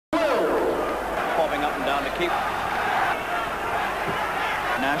trying to keep.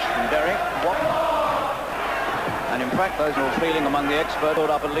 Nash and Derry. And in fact, those who are feeling among the experts built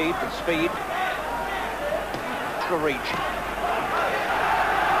up a lead with speed. To reach.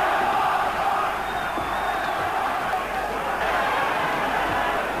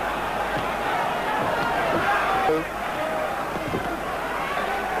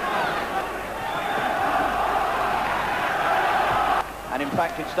 And in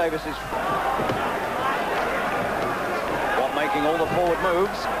fact, it's Davis's making all the forward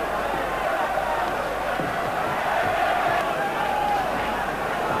moves.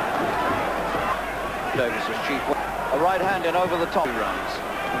 Davis's cheap. A right hand in over the top. Runs.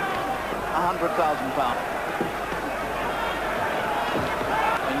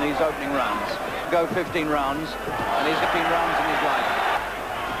 £100,000 in these opening rounds. Go 15 rounds, and he's 15 rounds in his life.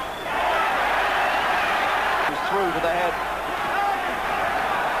 He's through to the head.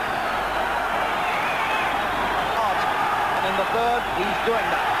 In the third, he's doing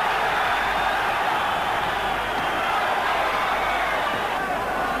that.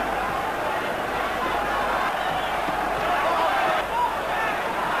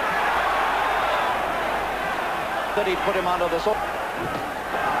 That he put him under the sword.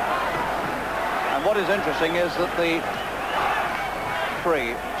 And what is interesting is that the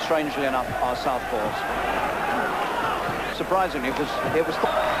three, strangely enough, are southpaws. Surprisingly, it was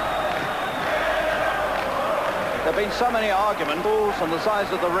there have been so many arguments on the size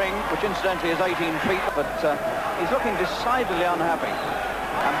of the ring, which incidentally is 18 feet, but he's looking decidedly unhappy.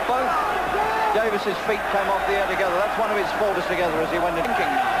 And both Davis's feet came off the air together. That's one of his folders together as he went in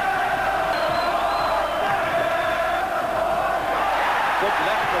thinking now. Good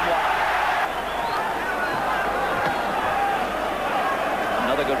left and wide.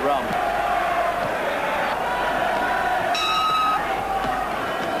 Another good round.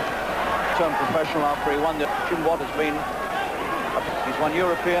 Professional after he won the what has been he's won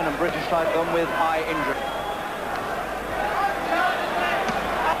European and British title with eye injury.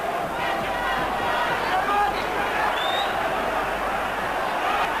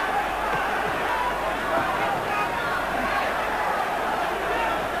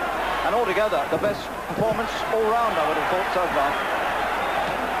 And altogether the best performance all round, I would have thought, so far.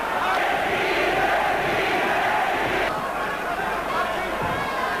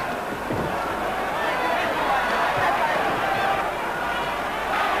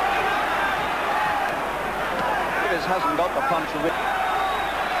 Hasn't got the punch of it.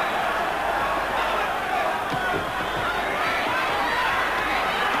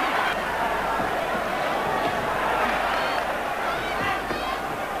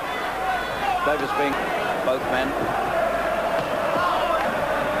 Davis being both men.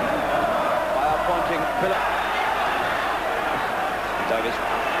 By outpointing Philip. Davis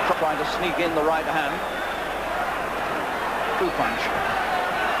trying to sneak in the right hand. Two punch.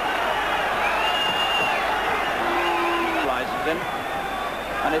 In,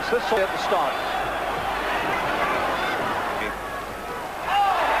 and it's this way at the start.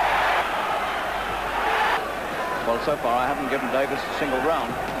 Well, so far I haven't given Davis a single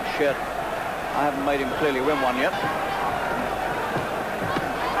round. Shit, I haven't made him clearly win one yet.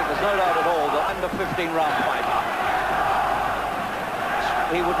 There's no doubt at all that under 15-round fight,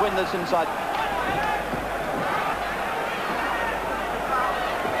 he would win this inside.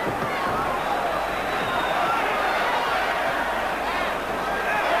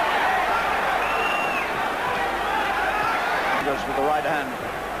 With the right hand.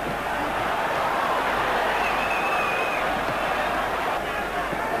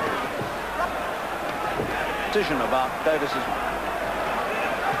 Decision about Davis's.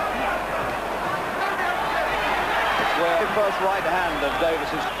 It's where the first right hand of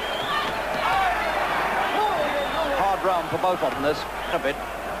Davis's. Hard round for both of them this a bit,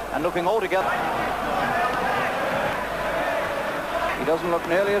 and looking all together. He doesn't look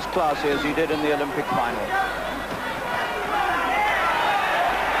nearly as classy as he did in the Olympic final.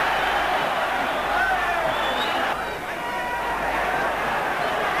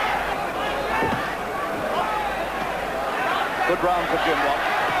 Good round for Jim Watt.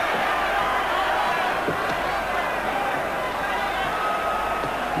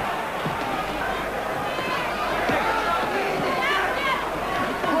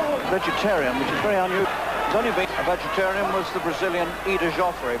 Vegetarian, which is very unusual. It's only been a vegetarian was the Brazilian Ida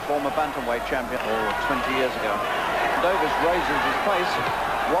Joffre, former bantamweight champion, 20 years ago. Davis raises his pace.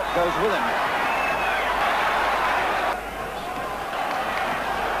 Watt goes with him.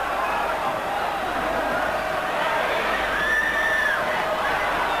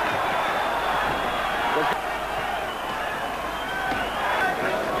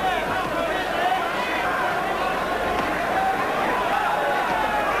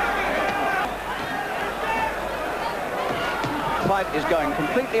 is going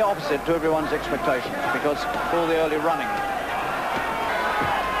completely opposite to everyone's expectations because of all the early running.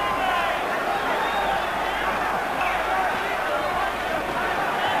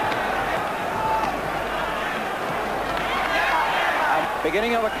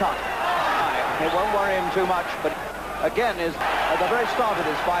 Beginning of a cut. It won't worry him too much, but again is at the very start of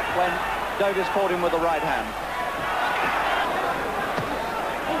this fight when Davis caught him with the right hand.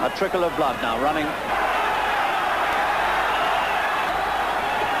 A trickle of blood now running.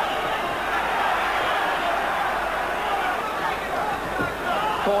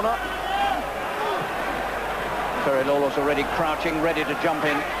 Corner. Terry Lawless already crouching, ready to jump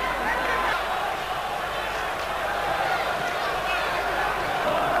in.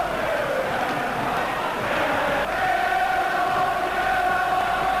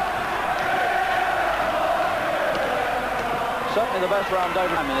 Certainly the best round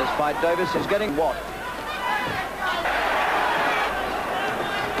Davis in this fight. Davis is getting what?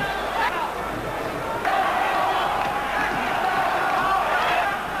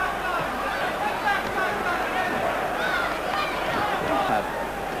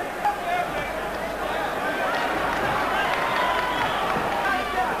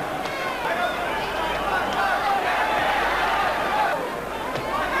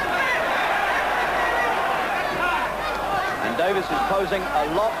 Davis is posing a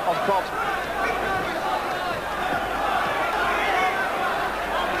lot of props.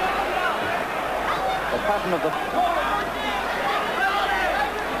 The pattern of the...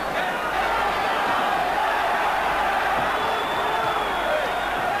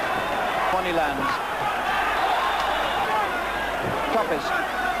 When he lands. Toughest.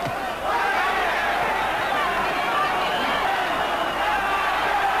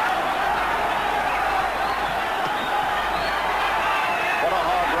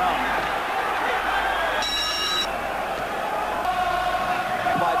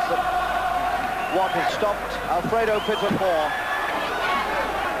 What has stopped Alfredo Pittor.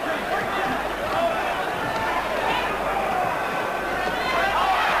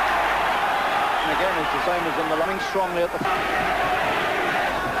 And again, it's the same as in the running strongly at the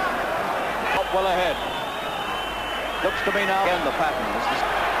up well ahead. Looks to me now again the pattern is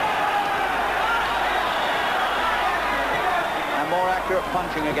and more accurate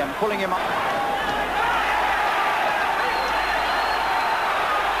punching again, pulling him up.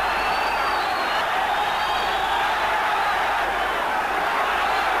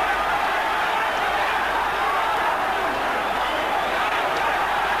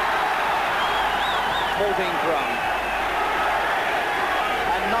 Round.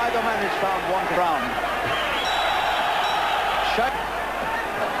 And neither man has found one round. Shut.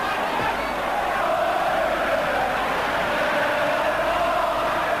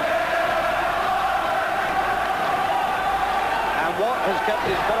 And what has kept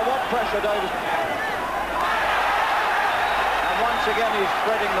his what pressure Davis. And once again he's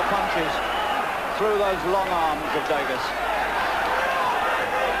threading the punches through those long arms of Davis.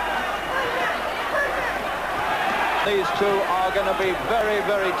 These two are going to be very,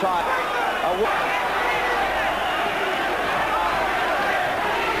 very tight.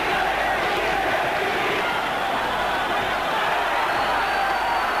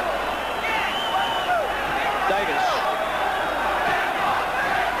 Davis.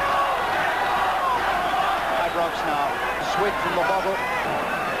 Five rocks now. Sweat from the bottle.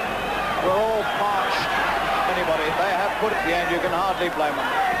 We're all parched. Anybody, they have put it at the end. You can hardly blame them.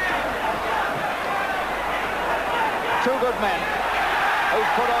 Two good men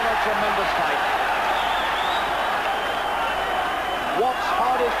who've put on a tremendous fight. Watt's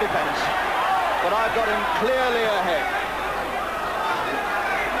hardest defense, but I've got him clearly ahead.